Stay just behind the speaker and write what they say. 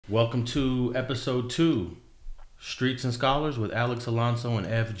Welcome to episode 2, Streets and Scholars with Alex, Alonso, and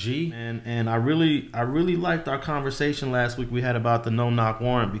FG. And I really liked our conversation last week we had about the no-knock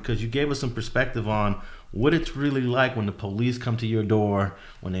warrant, because you gave us some perspective on what it's really like when the police come to your door,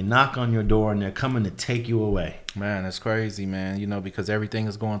 when they knock on your door and they're coming to take you away. Man, it's crazy, man, because everything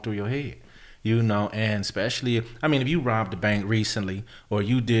is going through your head. And especially, if you robbed a bank recently or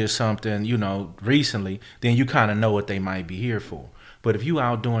you did something, recently, then you kind of know what they might be here for. But if you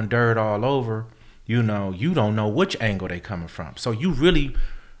out doing dirt all over, you don't know which angle they coming from. So you really,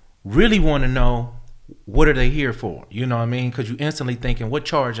 really want to know, what are they here for? You know what I mean? Because you instantly thinking, what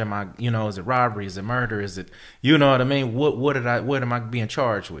charge am I, is it robbery? Is it murder? Is it, what I mean? What am I being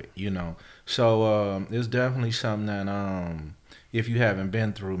charged with? So it's definitely something that if you haven't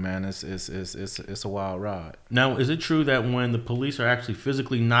been through, man, it's a wild ride. Now, is it true that when the police are actually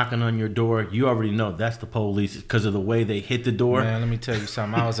physically knocking on your door, you already know that's the police because of the way they hit the door? Man, let me tell you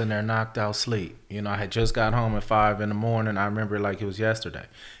something. I was in there knocked out sleep. I had just got home at 5 in the morning. I remember it like it was yesterday.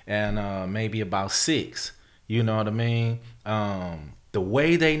 And maybe about 6, you know what I mean? The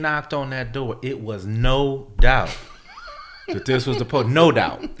way they knocked on that door, it was no doubt that this was the police. No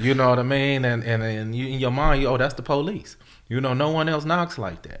doubt. You know what I mean? And you, in your mind, oh, that's the police. No one else knocks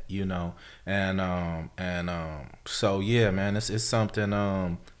like that, so yeah, man, it's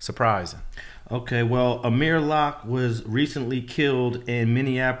something surprising. Okay, well, Amir Locke was recently killed in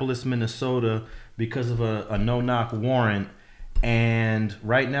Minneapolis, Minnesota because of a no-knock warrant. And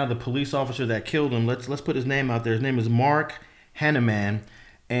right now, the police officer that killed him, let's put his name out there. His name is Mark Hanneman.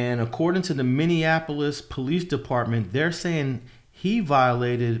 And according to the Minneapolis Police Department, they're saying he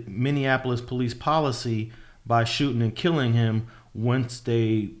violated Minneapolis police policy by shooting and killing him once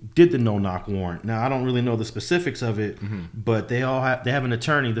they did the no-knock warrant. Now, I don't really know the specifics of it, but they have an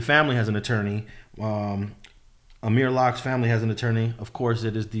attorney. The family has an attorney. Amir Locke's family has an attorney. Of course,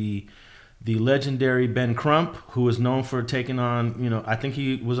 it is the legendary Ben Crump, who is known for taking on, I think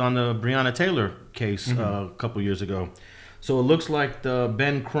he was on the Breonna Taylor case a couple years ago. So it looks like the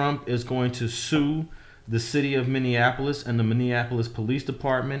Ben Crump is going to sue the city of Minneapolis and the Minneapolis Police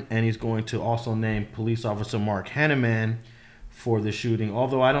Department, and he's going to also name police officer Mark Hanneman for the shooting.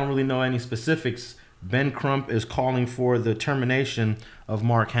 Although I don't really know any specifics, Ben Crump is calling for the termination of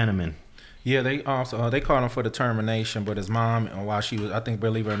Mark Hanneman. Yeah, they also they called him for the termination, but his mom, while she was, I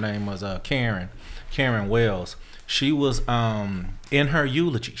believe her name was Karen Wells. She was in her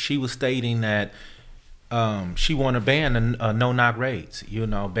eulogy, she was stating that she want to ban the no-knock raids,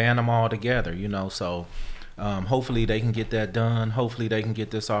 ban them all together, so hopefully they can get that done. Hopefully they can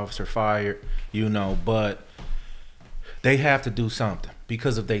get this officer fired, but they have to do something,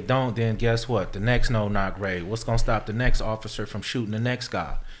 because if they don't, then guess what? The next no-knock raid, what's going to stop the next officer from shooting the next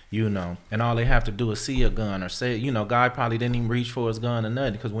guy, and all they have to do is see a gun or say, guy probably didn't even reach for his gun or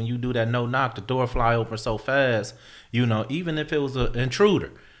nothing, because when you do that no-knock, the door fly open so fast, even if it was an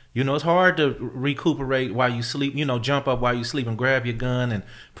intruder. It's hard to recuperate while you sleep, jump up while you sleep and grab your gun and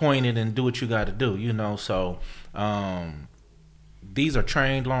point it and do what you got to do, So these are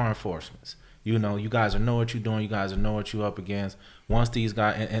trained law enforcement. You guys know what you're doing. You guys know what you're up against. Once these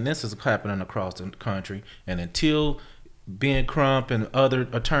guys, and this is happening across the country, and until Ben Crump and other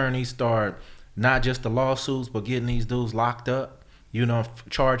attorneys start not just the lawsuits, but getting these dudes locked up,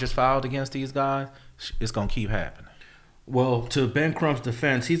 charges filed against these guys, it's going to keep happening. Well, to Ben Crump's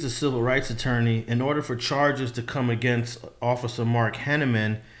defense, he's a civil rights attorney. In order for charges to come against Officer Mark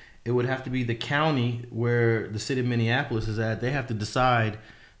Hanneman, it would have to be the county where the city of Minneapolis is at. They have to decide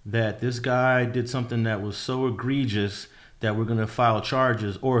that this guy did something that was so egregious that we're going to file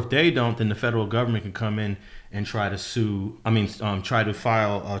charges. Or if they don't, then the federal government can come in and try to try to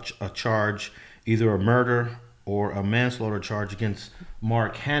file a charge, either a murder or a manslaughter charge against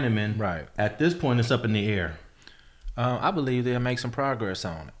Mark Hanneman. Right. At this point, it's up in the air. I believe they'll make some progress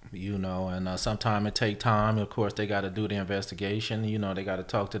on it, and sometimes it take time. Of course, they got to do the investigation. They got to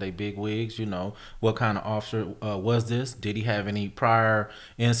talk to their big wigs. What kind of officer was this? Did he have any prior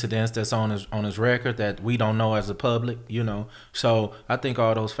incidents that's on his record that we don't know as a public? So I think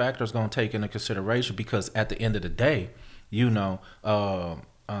all those factors going to take into consideration, because at the end of the day,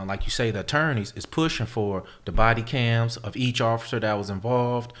 like you say, the attorneys is pushing for the body cams of each officer that was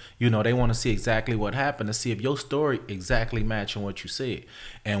involved. They want to see exactly what happened, to see if your story exactly matching what you said.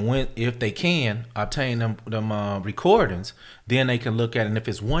 And if they can obtain them recordings, then they can look at it. And if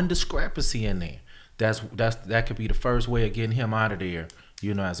it's one discrepancy in there, that could be the first way of getting him out of there,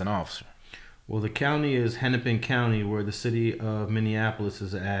 as an officer. Well, the county is Hennepin County, where the city of Minneapolis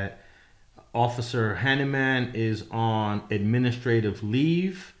is at. Officer Hanneman is on administrative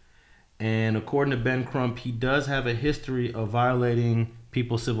leave, and according to Ben Crump, he does have a history of violating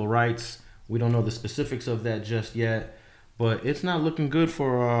people's civil rights. We don't know the specifics of that just yet, but it's not looking good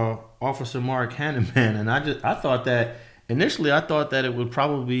for Officer Mark Hanneman. And I thought that initially it would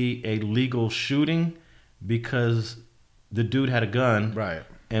probably be a legal shooting because the dude had a gun. Right.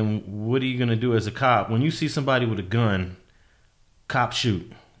 And what are you gonna do as a cop when you see somebody with a gun? Cops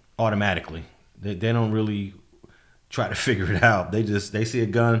shoot automatically. They don't really try to figure it out. They see a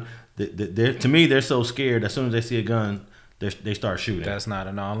gun. To me, they're so scared. As soon as they see a gun, they start shooting. That's not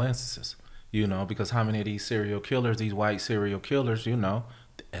in all instances, you know, because how many of these serial killers, these white serial killers, you know,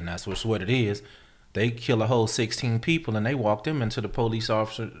 and that's what it is. They kill a whole 16 people and they walk them into the police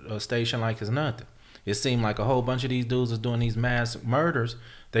officer station like it's nothing. It seemed like a whole bunch of these dudes is doing these mass murders.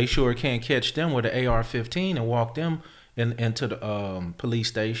 They sure can't catch them with an AR-15 and walk them into the police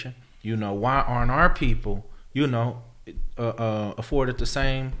station. You know, why aren't our people, you know, afforded the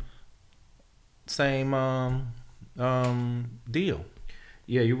same deal?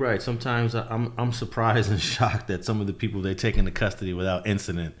 Yeah, you're right. Sometimes I'm surprised and shocked at some of the people they take into custody without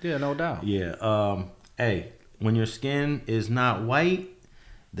incident. Yeah, no doubt. Yeah. Hey, when your skin is not white,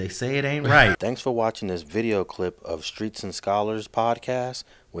 they say it ain't right. Thanks for watching this video clip of Streets and Scholars podcast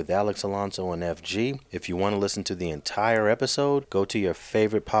with Alex, Alonso, and FG. If you want to listen to the entire episode, go to your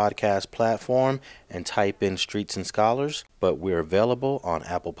favorite podcast platform and type in Streets and Scholars. But we're available on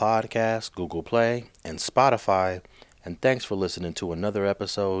Apple Podcasts, Google Play, and Spotify. And thanks for listening to another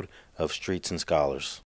episode of Streets and Scholars.